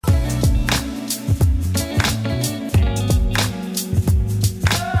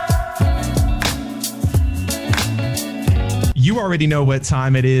already know what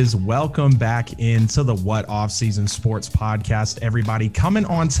time it is. Welcome back into the What Offseason Sports Podcast, everybody. Coming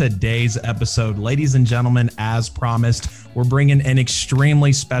on today's episode, ladies and gentlemen, as promised, we're bringing an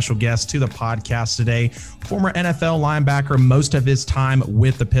extremely special guest to the podcast today. Former NFL linebacker, most of his time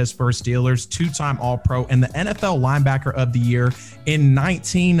with the Pittsburgh Steelers, two-time All-Pro, and the NFL Linebacker of the Year in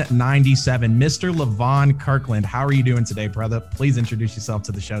 1997, Mr. Levon Kirkland. How are you doing today, brother? Please introduce yourself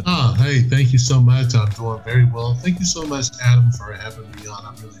to the show. Oh, hey, thank you so much. I'm doing very well. Thank you so much, Adam, for having me on.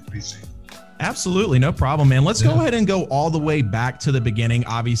 I really appreciate it. Absolutely. No problem, man. Let's go ahead and go all the way back to the beginning.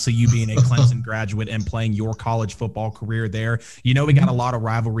 Obviously, you being a Clemson graduate and playing your college football career there. You know, we got a lot of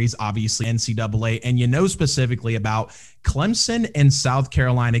rivalries, obviously, NCAA, and you know specifically about Clemson and South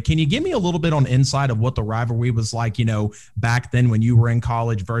Carolina. Can you give me a little bit on insight of what the rivalry was like, you know, back then when you were in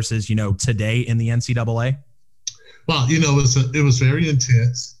college versus, you know, today in the NCAA? Well, you know, it was very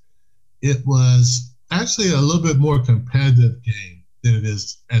intense. It was actually a little bit more competitive game than it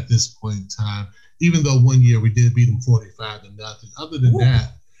is at this point in time, even though one year we did beat them 45-0. Other than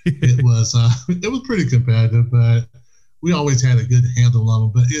that, it was pretty competitive, but we always had a good handle on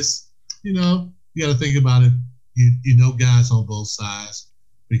them. But it's, you know, you got to think about it. You know guys on both sides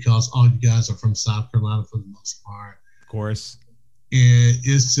because all you guys are from South Carolina for the most part. Of course. And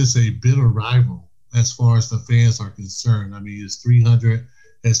it's just a bitter rival as far as the fans are concerned. I mean, it's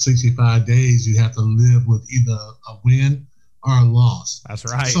 365 days you have to live with either a win or a loss. That's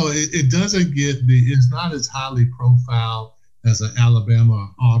right. So it doesn't it's not as highly profiled as an Alabama or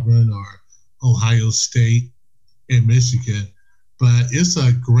Auburn or Ohio State and Michigan, but it's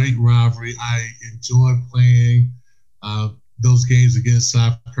a great rivalry. I enjoy playing those games against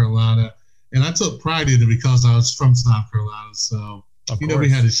South Carolina, and I took pride in it because I was from South Carolina. So, you know, we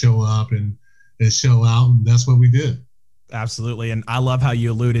had to show up and show out, and that's what we did. Absolutely. And I love how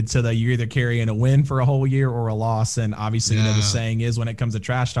you alluded to that you're either carrying a win for a whole year or a loss. And obviously, you know, the saying is when it comes to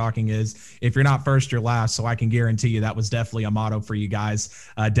trash talking is if you're not first, you're last. So I can guarantee you that was definitely a motto for you guys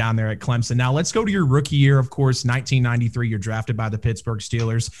down there at Clemson. Now let's go to your rookie year. Of course, 1993, you're drafted by the Pittsburgh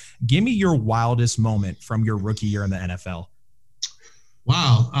Steelers. Give me your wildest moment from your rookie year in the NFL.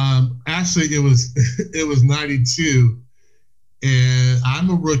 Wow. Actually, it was 92 and I'm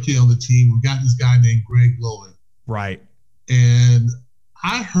a rookie on the team. We got this guy named Greg Lloyd. Right. And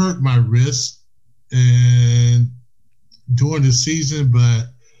I hurt my wrist during the season, but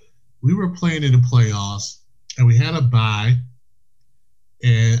we were playing in the playoffs and we had a bye.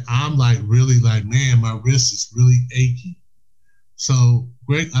 And I'm really man, my wrist is really achy. So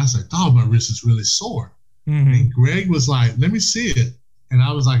I said, oh, my wrist is really sore. Mm-hmm. And Greg was like, let me see it. And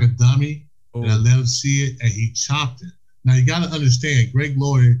I was like a dummy. And I let him see it and he chopped it. Now you got to understand, Greg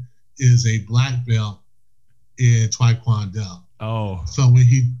Lloyd is a black belt in Taekwondo. Oh. So when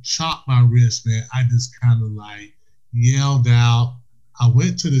he chopped my wrist, man, I just kind of yelled out. I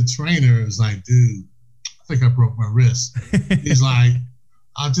went to the trainer and was like, dude, I think I broke my wrist. He's like,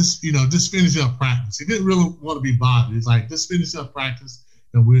 I'll just finish up practice. He didn't really want to be bothered. He's like, just finish up practice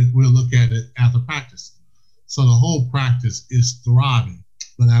and we'll look at it after practice. So the whole practice is throbbing.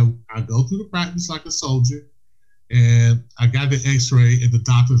 But I go through the practice like a soldier and I got the x-ray and the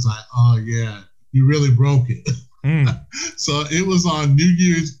doctor's like, oh yeah, you really broke it. So it was on New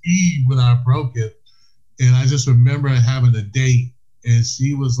Year's Eve when I broke it. And I just remember having a date and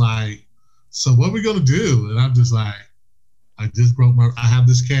she was like, so what are we going to do? And I'm just like, I have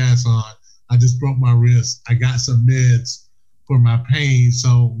this cast on. I just broke my wrist. I got some meds for my pain.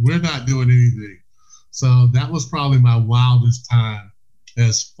 So we're not doing anything. So that was probably my wildest time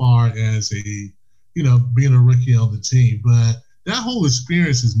as far as being a rookie on the team. But that whole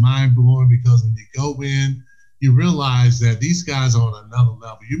experience is mind-blowing because when you go in, you realize that these guys are on another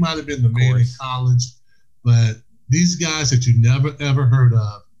level. You might have been the man in college, but these guys that you never, ever heard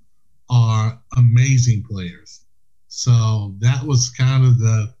of are amazing players. So that was kind of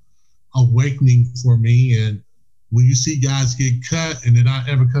the awakening for me. And when you see guys get cut and they're not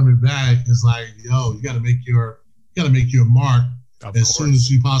ever coming back, it's like, yo, you got to make your mark as soon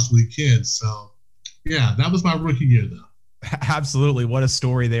as you possibly can. So, yeah, that was my rookie year, though. Absolutely. What a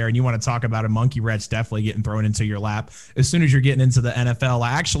story there. And you want to talk about a monkey wrench definitely getting thrown into your lap as soon as you're getting into the NFL.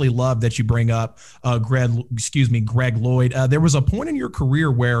 I actually love that you bring up Greg Lloyd. There was a point in your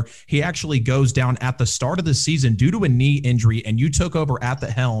career where he actually goes down at the start of the season due to a knee injury, and you took over at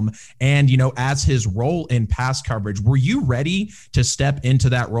the helm and, as his role in pass coverage. Were you ready to step into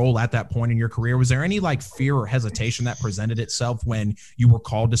that role at that point in your career? Was there any fear or hesitation that presented itself when you were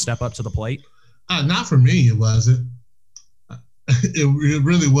called to step up to the plate? Not for me, it wasn't. It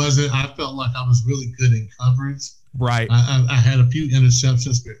really wasn't. I felt like I was really good in coverage. Right. I had a few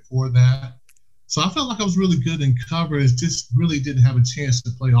interceptions before that. So I felt like I was really good in coverage, just really didn't have a chance to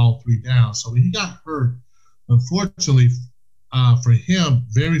play all three down. So when he got hurt, unfortunately for him,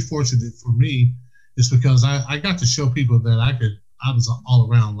 very fortunate for me, is because I got to show people that I was an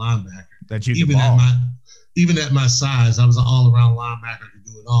all-around linebacker. That you could ball. Even at my size, I was an all-around linebacker, could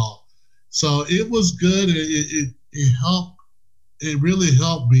do it all. So it was good. It helped. It really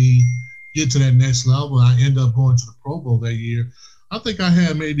helped me get to that next level. I ended up going to the Pro Bowl that year. I think I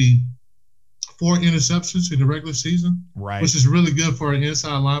had maybe 4 interceptions in the regular season, right? Which is really good for an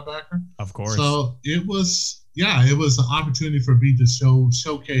inside linebacker. Of course. So it was an opportunity for me to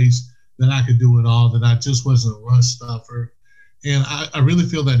showcase that I could do it all, that I just wasn't a run stuffer. And I really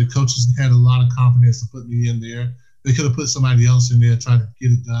feel that the coaches had a lot of confidence to put me in there. They could have put somebody else in there trying to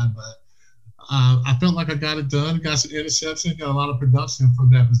get it done, but I felt like I got it done. Got some interception, got a lot of production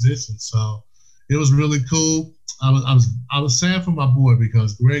from that position. So it was really cool. I was sad for my boy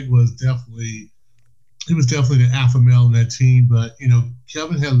because Greg was definitely the alpha male in that team. But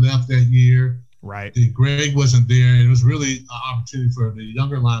Kevin had left that year. Right. And Greg wasn't there. And it was really an opportunity for the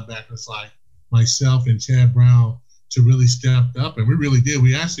younger linebackers like myself and Chad Brown to really step up. And we really did.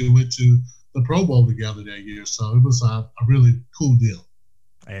 We actually went to the Pro Bowl together that year. So it was a really cool deal.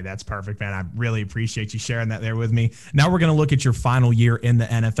 Hey, that's perfect, man. I really appreciate you sharing that there with me. Now we're going to look at your final year in the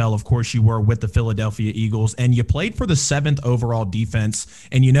NFL. Of course, you were with the Philadelphia Eagles, and you played for the 7th overall defense.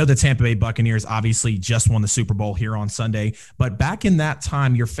 And the Tampa Bay Buccaneers obviously just won the Super Bowl here on Sunday. But back in that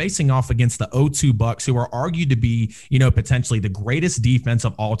time, you're facing off against the 0-2 Bucs, who are argued to be, potentially the greatest defense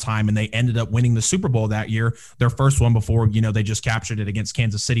of all time. And they ended up winning the Super Bowl that year, their first one before, they just captured it against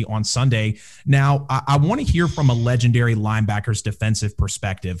Kansas City on Sunday. Now, I want to hear from a legendary linebacker's defensive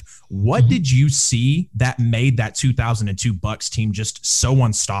perspective. What did you see that made that 2002 Bucs team just so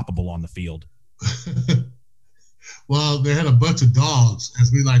unstoppable on the field? Well, they had a bunch of dogs,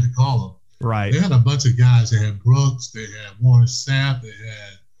 as we like to call them. Right. They had a bunch of guys. They had Brooks. They had Warren Sapp. They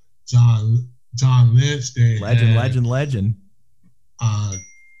had John Lynch. They legend.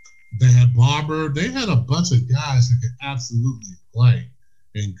 They had Barber. They had a bunch of guys that could absolutely play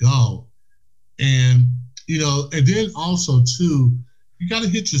and go. And, and then also, too, you got to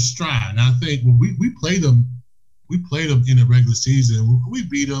hit your stride. And I think when we played them in the regular season. We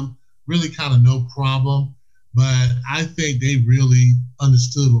beat them, really kind of no problem. But I think they really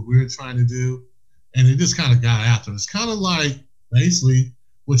understood what we were trying to do, and they just kind of got after us. Kind of like basically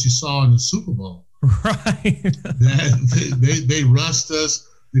what you saw in the Super Bowl. Right. They rushed us.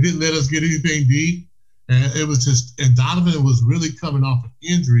 They didn't let us get anything deep. And it was just, and Donovan was really coming off an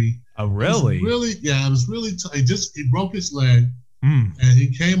injury. Oh, really? It was really he broke his leg. And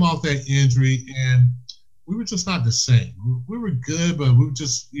he came off that injury, and we were just not the same. We were good, but we were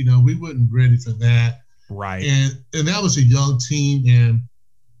just, we weren't ready for that. Right. And that was a young team, and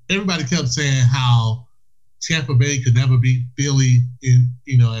everybody kept saying how Tampa Bay could never beat Philly in,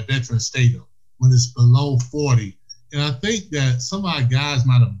 at Veterans Stadium when it's below 40. And I think that some of our guys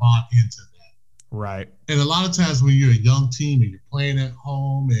might have bought into that. Right. And a lot of times when you're a young team and you're playing at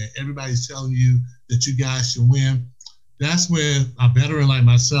home and everybody's telling you that you guys should win, that's when a veteran like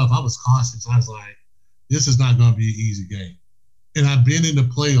myself, I was cautious. I was like, this is not going to be an easy game. And I've been in the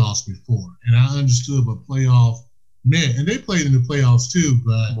playoffs before, and I understood what playoff meant. And they played in the playoffs too,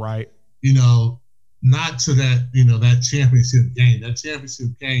 but right, not to that, that championship game. That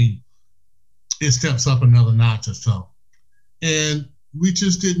championship game, it steps up another notch or so. And we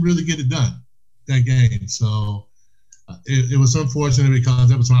just didn't really get it done that game. So it was unfortunate because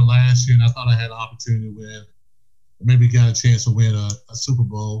that was my last year, and I thought I had an opportunity to win. Maybe got a chance to win a Super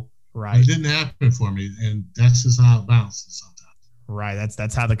Bowl. Right. It didn't happen for me, and that's just how it bounces sometimes. Right.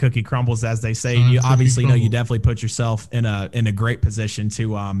 That's how the cookie crumbles, as they say. You obviously know you definitely put yourself in a great position to,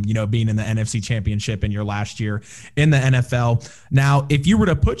 being in the NFC Championship in your last year in the NFL. Now, if you were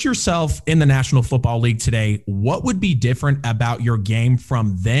to put yourself in the National Football League today, what would be different about your game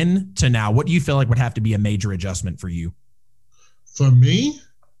from then to now? What do you feel like would have to be a major adjustment for you? For me,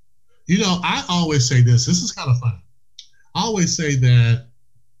 I always say this. This is kind of funny. I always say that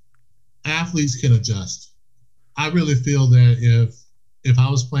athletes can adjust. I really feel that if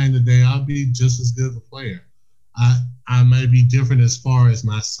I was playing today, I'd be just as good of a player. I may be different as far as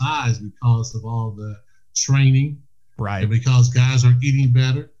my size because of all the training, right? And because guys are eating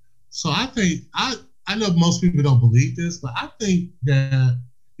better. So I think I know most people don't believe this, but I think that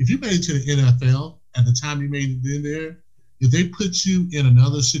if you made it to the NFL at the time you made it in there, if they put you in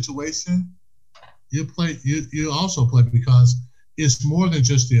another situation, you also play because it's more than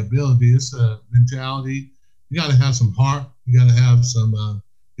just the ability. It's a mentality. You got to have some heart. You got to have some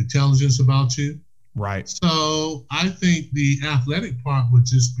intelligence about you. Right. So I think the athletic part would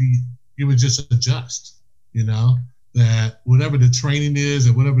just be, you would just adjust, that whatever the training is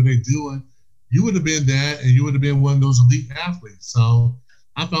and whatever they're doing, you would have been that and you would have been one of those elite athletes. So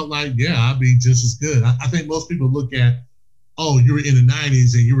I felt like, I'd be just as good. I think most people look at, oh, you were in the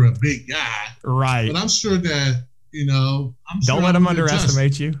 90s and you were a big guy. Right. But I'm sure that, don't let them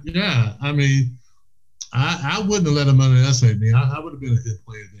underestimate you. Yeah. I mean, I wouldn't have let them underestimate me. I would have been a good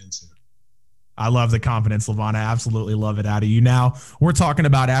player then too. I love the confidence, Levon. I absolutely love it out of you. Now, we're talking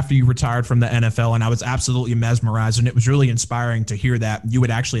about after you retired from the NFL, and I was absolutely mesmerized, and it was really inspiring to hear that you would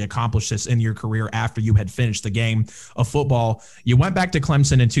actually accomplish this in your career after you had finished the game of football. You went back to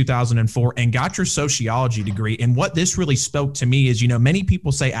Clemson in 2004 and got your sociology degree, and what this really spoke to me is, many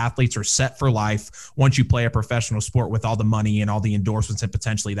people say athletes are set for life once you play a professional sport with all the money and all the endorsements and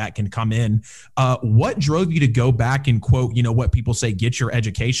potentially that can come in. What drove you to go back and quote, what people say, get your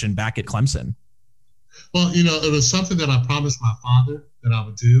education back at Clemson? Well, it was something that I promised my father that I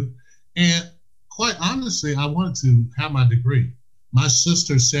would do. And quite honestly, I wanted to have my degree. My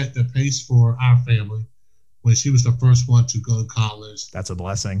sister set the pace for our family when she was the first one to go to college. That's a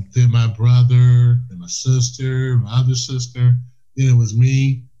blessing. Then my brother, then my sister, my other sister, then it was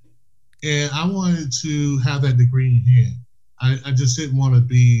me. And I wanted to have that degree in hand. I just didn't want to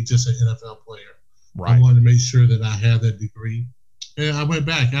be just an NFL player. Right. I wanted to make sure that I had that degree. And I went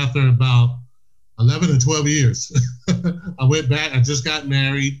back after about 11 or 12 years. I went back. I just got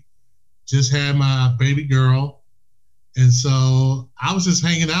married, just had my baby girl. And so I was just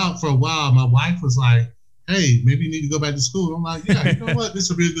hanging out for a while. My wife was like, hey, maybe you need to go back to school. I'm like, yeah, you know what? This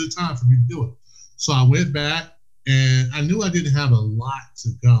will be a good time for me to do it. So I went back, and I knew I didn't have a lot to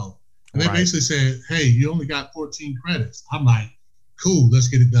go. And they basically said, hey, you only got 14 credits. I'm like, cool, let's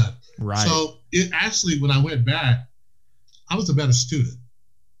get it done. Right. So it actually, when I went back, I was a better student,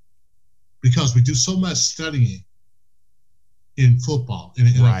 because we do so much studying in football, in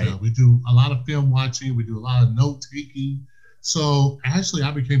the NFL. Right. We do a lot of film watching. We do a lot of note taking. So actually, I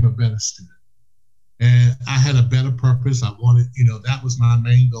became a better student. And I had a better purpose. I wanted, that was my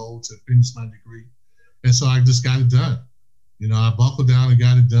main goal, to finish my degree. And so I just got it done. I buckled down and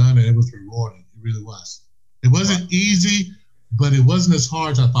got it done, and it was rewarding. It really was. It wasn't easy, but it wasn't as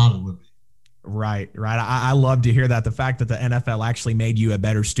hard as I thought it would be. Right. I love to hear that. The fact that the NFL actually made you a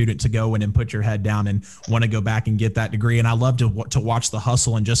better student to go in and put your head down and want to go back and get that degree. And I love to watch the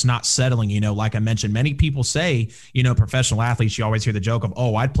hustle and just not settling. Like I mentioned, many people say, professional athletes, you always hear the joke of,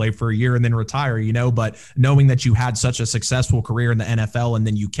 oh, I'd play for a year and then retire, but knowing that you had such a successful career in the NFL and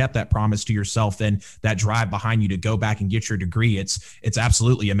then you kept that promise to yourself and that drive behind you to go back and get your degree, it's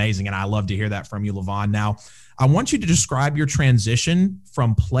absolutely amazing. And I love to hear that from you, Levon. Now, I want you to describe your transition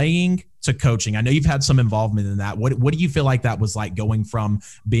from playing to coaching. I know you've had some involvement in that. What do you feel like that was like, going from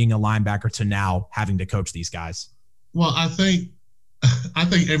being a linebacker to now having to coach these guys? Well, I think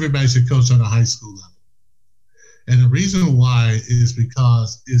everybody should coach on a high school level. And the reason why is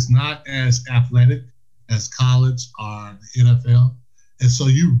because it's not as athletic as college or the NFL. And so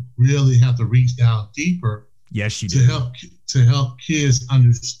you really have to reach down deeper. Yes, you do. To help kids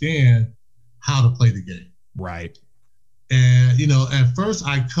understand how to play the game. Right. And, at first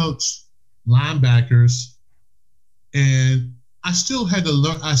I coached linebackers, and I still had to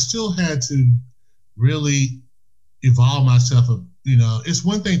learn. I still had to really evolve myself. It's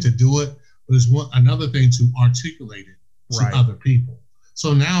one thing to do it, but it's another thing to articulate it to other people.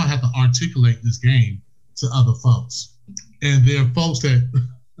 So now I have to articulate this game to other folks. And there are folks that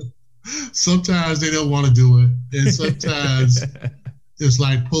sometimes they don't want to do it, and sometimes it's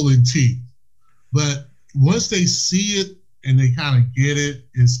like pulling teeth. But once they see it and they kind of get it,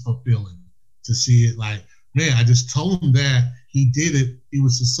 it's fulfilling to see it. Like, man, I just told him that he did it. He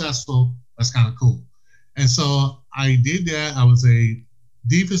was successful. That's kind of cool. And so I did that. I was a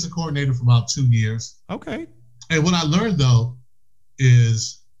defensive coordinator for about 2 years. Okay. And what I learned, though,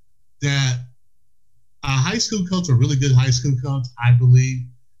 is that a high school coach, a really good high school coach, I believe,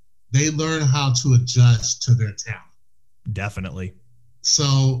 they learn how to adjust to their talent. Definitely.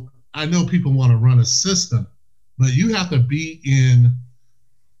 So I know people want to run a system, but you have to be in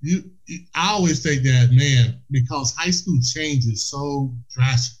you. I always think that, man, because high school changes so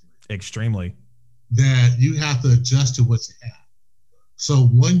drastically, extremely, that you have to adjust to what you have. So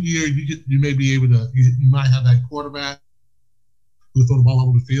 1 year you may be able to, you might have that quarterback who throw the ball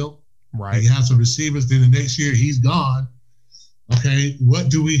over the field. Right. And you have some receivers. Then the next year he's gone. Okay, what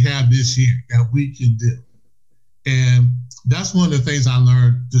do we have this year that we can do? And that's one of the things I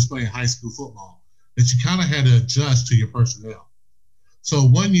learned just playing high school football, that you kind of had to adjust to your personnel. So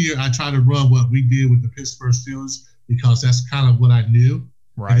 1 year I tried to run what we did with the Pittsburgh Steelers, because that's kind of what I knew.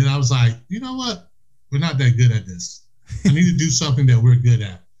 Right. And then I was like, you know what? We're not that good at this. I need to do something that we're good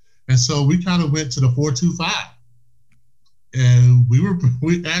at. And so we kind of went to the 4-2-5. And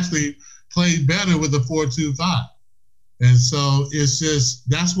we actually played better with the 4-2-5. And so it's just,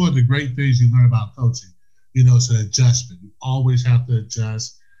 that's one of the great things you learn about coaching. It's an adjustment. You always have to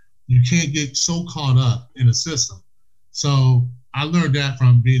adjust. You can't get so caught up in a system. So I learned that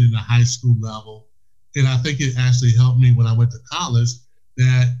from being in the high school level. And I think it actually helped me when I went to college,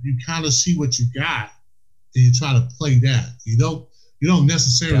 that you kind of see what you got and you try to play that. You don't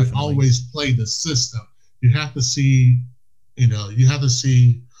necessarily always play the system. You have to see,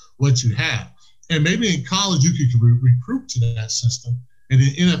 what you have. And maybe in college you could recruit to that system. And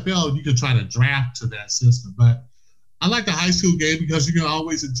in NFL, you can try to draft to that system. But I like the high school game because you can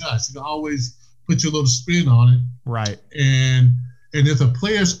always adjust. You can always put your little spin on it. Right. And if the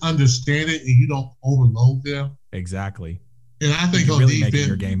players understand it and you don't overload them. Exactly. And I think on really defense, making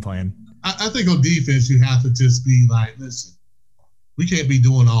your game plan. I think on defense, you have to just be like, listen, we can't be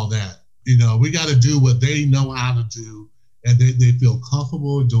doing all that. We got to do what they know how to do and they feel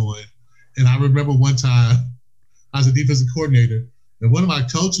comfortable doing. And I remember one time I was a defensive coordinator and one of my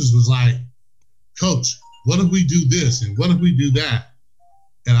coaches was like, Coach, what if we do this? And what if we do that?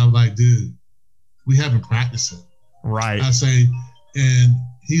 And I'm like, dude, we haven't practiced it. Right. I say, and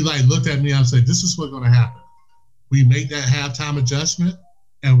he looked at me. I said, this is what's going to happen. We make that halftime adjustment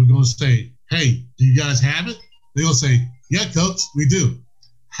and we're going to say, hey, do you guys have it? They're going to say, yeah, coach, we do.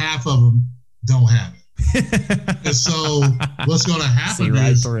 Half of them don't have it. And so what's going to happen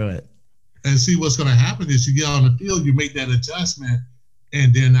what's going to happen is you get on the field, you make that adjustment,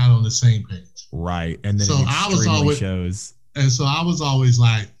 and they're not on the same page. Right. And then so I was always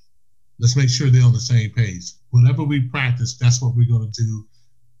like, let's make sure they're on the same page. Whatever we practice, that's what we're going to do.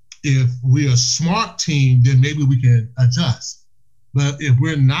 If we're a smart team, then maybe we can adjust. But if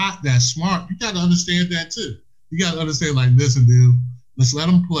we're not that smart, you got to understand that too. You got to understand, listen, dude, let's let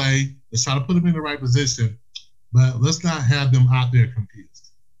them play. Let's try to put them in the right position, but let's not have them out there confused.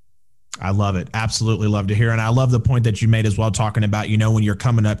 I love it. Absolutely love to hear. And I love the point that you made as well, talking about, when you're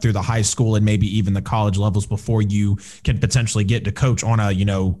coming up through the high school and maybe even the college levels before you can potentially get to coach on a,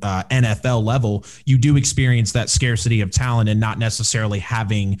 NFL level, you do experience that scarcity of talent and not necessarily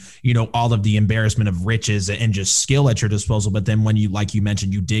having, all of the embarrassment of riches and just skill at your disposal. But then when you, like you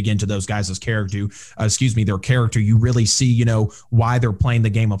mentioned, you dig into those guys' their character, you really see, why they're playing the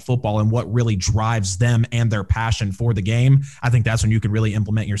game of football and what really drives them and their passion for the game. I think that's when you can really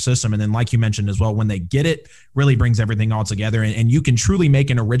implement your system. And then, like you mentioned as well, when they get it, really brings everything all together. And you can truly make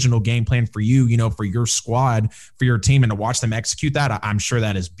an original game plan for you, for your squad, for your team, and to watch them execute that. I'm sure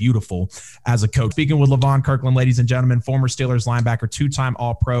that is beautiful as a coach. Speaking with Levon Kirkland, ladies and gentlemen, former Steelers linebacker, two-time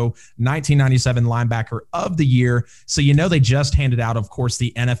All-Pro, 1997 linebacker of the year. So, they just handed out, of course,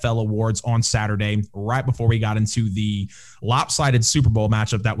 the NFL awards on Saturday, right before we got into the lopsided Super Bowl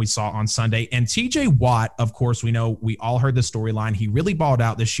matchup that we saw on Sunday. And TJ Watt, of course, we all heard the storyline. He really balled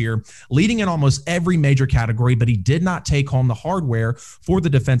out this year, leading in almost every major category, but he did not take home the hardware for the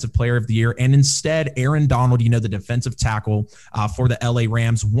Defensive Player of the Year. And instead, Aaron Donald, the defensive tackle for the LA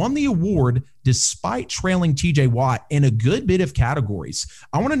Rams, won the award despite trailing TJ Watt in a good bit of categories.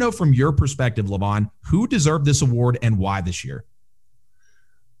 I want to know from your perspective, Levon, who deserved this award and why this year?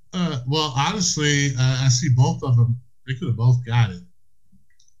 Well, honestly, I see both of them. They could have both got it.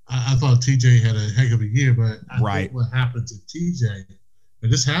 I thought TJ had a heck of a year, but I think what happened to TJ,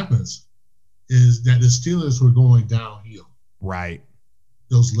 and this happens, is that the Steelers were going downhill. Right.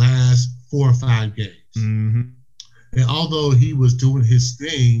 Those last 4 or 5 games. Mm-hmm. And although he was doing his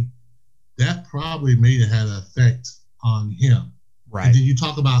thing, that probably may have had an effect on him. Right. And then you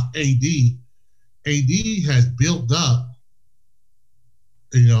talk about AD. AD has built up,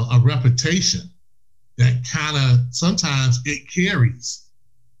 a reputation that kind of sometimes it carries.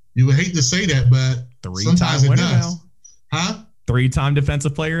 You would hate to say that, but sometimes it does. Huh? 3-time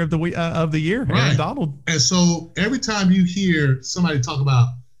defensive player of the year, right. Aaron Donald. And so every time you hear somebody talk about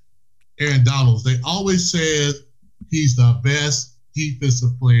Aaron Donald, they always say he's the best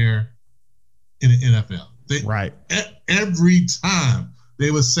defensive player in the NFL. Right. Every time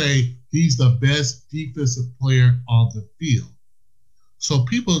they would say he's the best defensive player on the field. So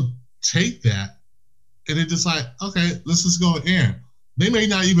people take that and they're just like, okay, let's just go with Aaron. They may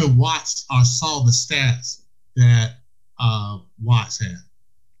not even watch or saw the stats that Watts had.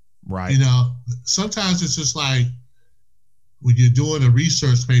 Right. Sometimes it's just like when you're doing a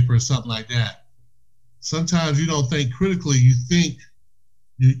research paper or something like that, sometimes you don't think critically. You think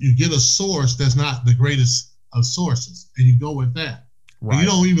you get a source that's not the greatest of sources, and you go with that. Right. And you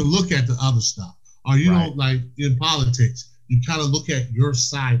don't even look at the other stuff. Or you don't, like in politics, you kind of look at your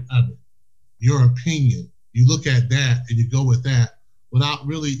side of it, your opinion. You look at that and you go with that. without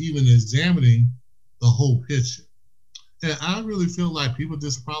really even examining the whole picture. And I really feel like people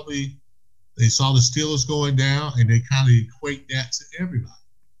just probably, they saw the Steelers going down and they kind of equate that to everybody.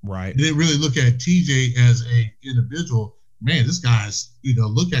 Right. They didn't really look at TJ as an individual. Man, this guy's,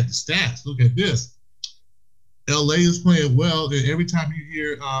 look at the stats. Look at this. LA is playing well. And every time you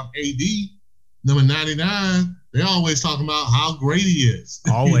hear AD, number 99, they're always talking about how great he is.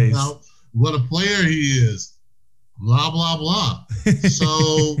 Always. What a player he is. Blah, blah, blah.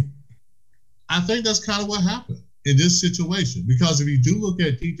 So I think that's kind of what happened in this situation. Because if you do look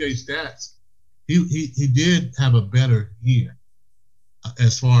at TJ's stats, he did have a better year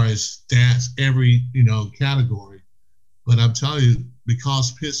as far as stats, every, category. But I'm telling you,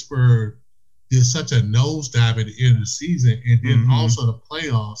 because Pittsburgh did such a nosedive at the end of the season and then also the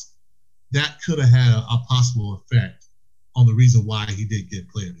playoffs, that could have had a possible effect on the reason why he did get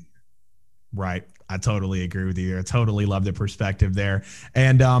player of the year. Right. I totally agree with you. I totally love the perspective there.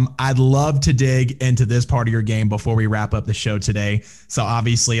 And I'd love to dig into this part of your game before we wrap up the show today. So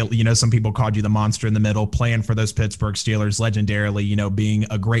obviously, some people called you the monster in the middle, playing for those Pittsburgh Steelers, legendarily, being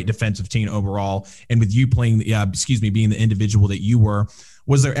a great defensive team overall. And with you playing, being the individual that you were,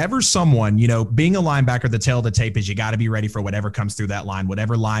 was there ever someone, being a linebacker, the tail of the tape is you got to be ready for whatever comes through that line,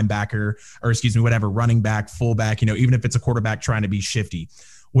 whatever linebacker, whatever running back, fullback, even if it's a quarterback trying to be shifty.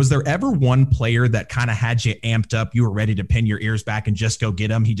 Was there ever one player that kind of had you amped up? You were ready to pin your ears back and just go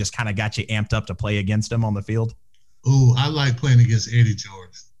get him. He just kind of got you amped up to play against him on the field. Ooh, I like playing against Eddie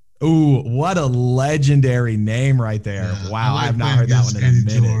George. Ooh, what a legendary name right there. Yeah, wow, I have not heard that one in Eddie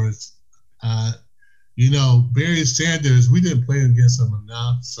a minute. George. Barry Sanders, we didn't play against him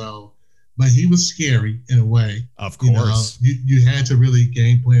enough, but he was scary in a way. Of course. You had to really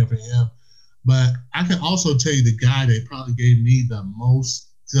game plan for him. But I can also tell you the guy that probably gave me the most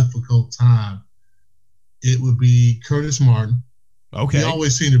difficult time, it would be Curtis Martin. Okay. He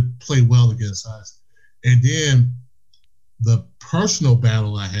always seemed to play well against us. And then the personal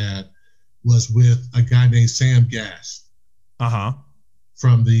battle I had was with a guy named Sam Gash.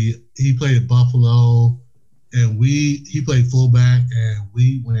 He played at Buffalo, and he played fullback, and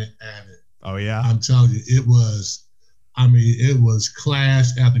we went at it. Oh yeah. I'm telling you, it was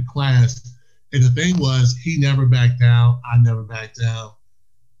clash after clash. And the thing was, he never backed down. I never backed down.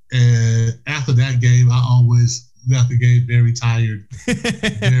 And after that game, I always left the game very tired.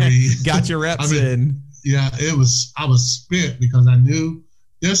 Got your reps in. Yeah, I was spent because I knew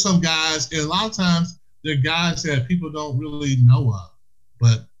there's some guys, and a lot of times they're guys that people don't really know of,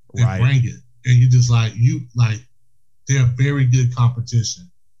 but they bring it. And you just they're very good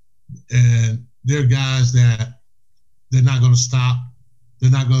competition. And they're guys that they're not going to stop.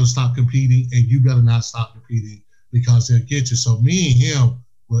 They're not going to stop competing, and you better not stop competing because they'll get you. So me and him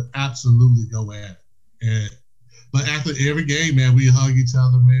would absolutely go at it. But after every game, man, we hug each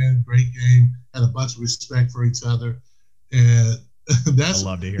other, man. Great game. Had a bunch of respect for each other. And that's, I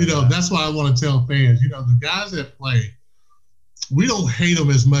love to hear that. That's why I want to tell fans, the guys that play, we don't hate them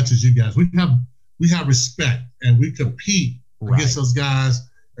as much as you guys. We have respect, and we compete against those guys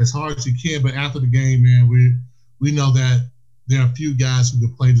as hard as you can. But after the game, man, we know that there are a few guys who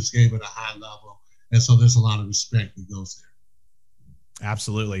can play this game at a high level. And so there's a lot of respect that goes there.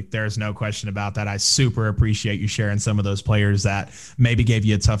 Absolutely. There's no question about that. I super appreciate you sharing some of those players that maybe gave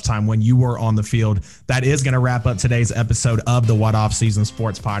you a tough time when you were on the field. That is going to wrap up today's episode of the What Off Season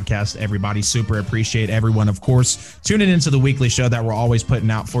Sports Podcast. Everybody, super appreciate everyone, of course, tuning into the weekly show that we're always putting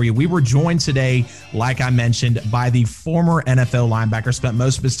out for you. We were joined today, like I mentioned, by the former NFL linebacker, spent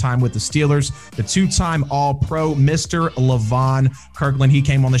most of his time with the Steelers, the two-time All-Pro, Mr. Levon Kirkland. He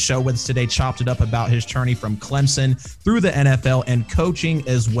came on the show with us today, chopped it up about his journey from Clemson through the NFL and coaching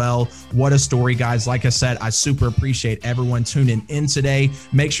as well. What a story, guys. Like I said, I super appreciate everyone tuning in today.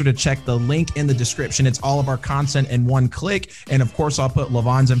 Make sure to check the link in the description. It's all of our content in one click. And of course, I'll put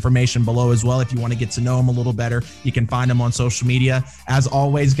Levon's information below as well. If you want to get to know him a little better, you can find him on social media. As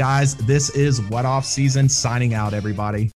always, guys, this is What Off Season, signing out, everybody.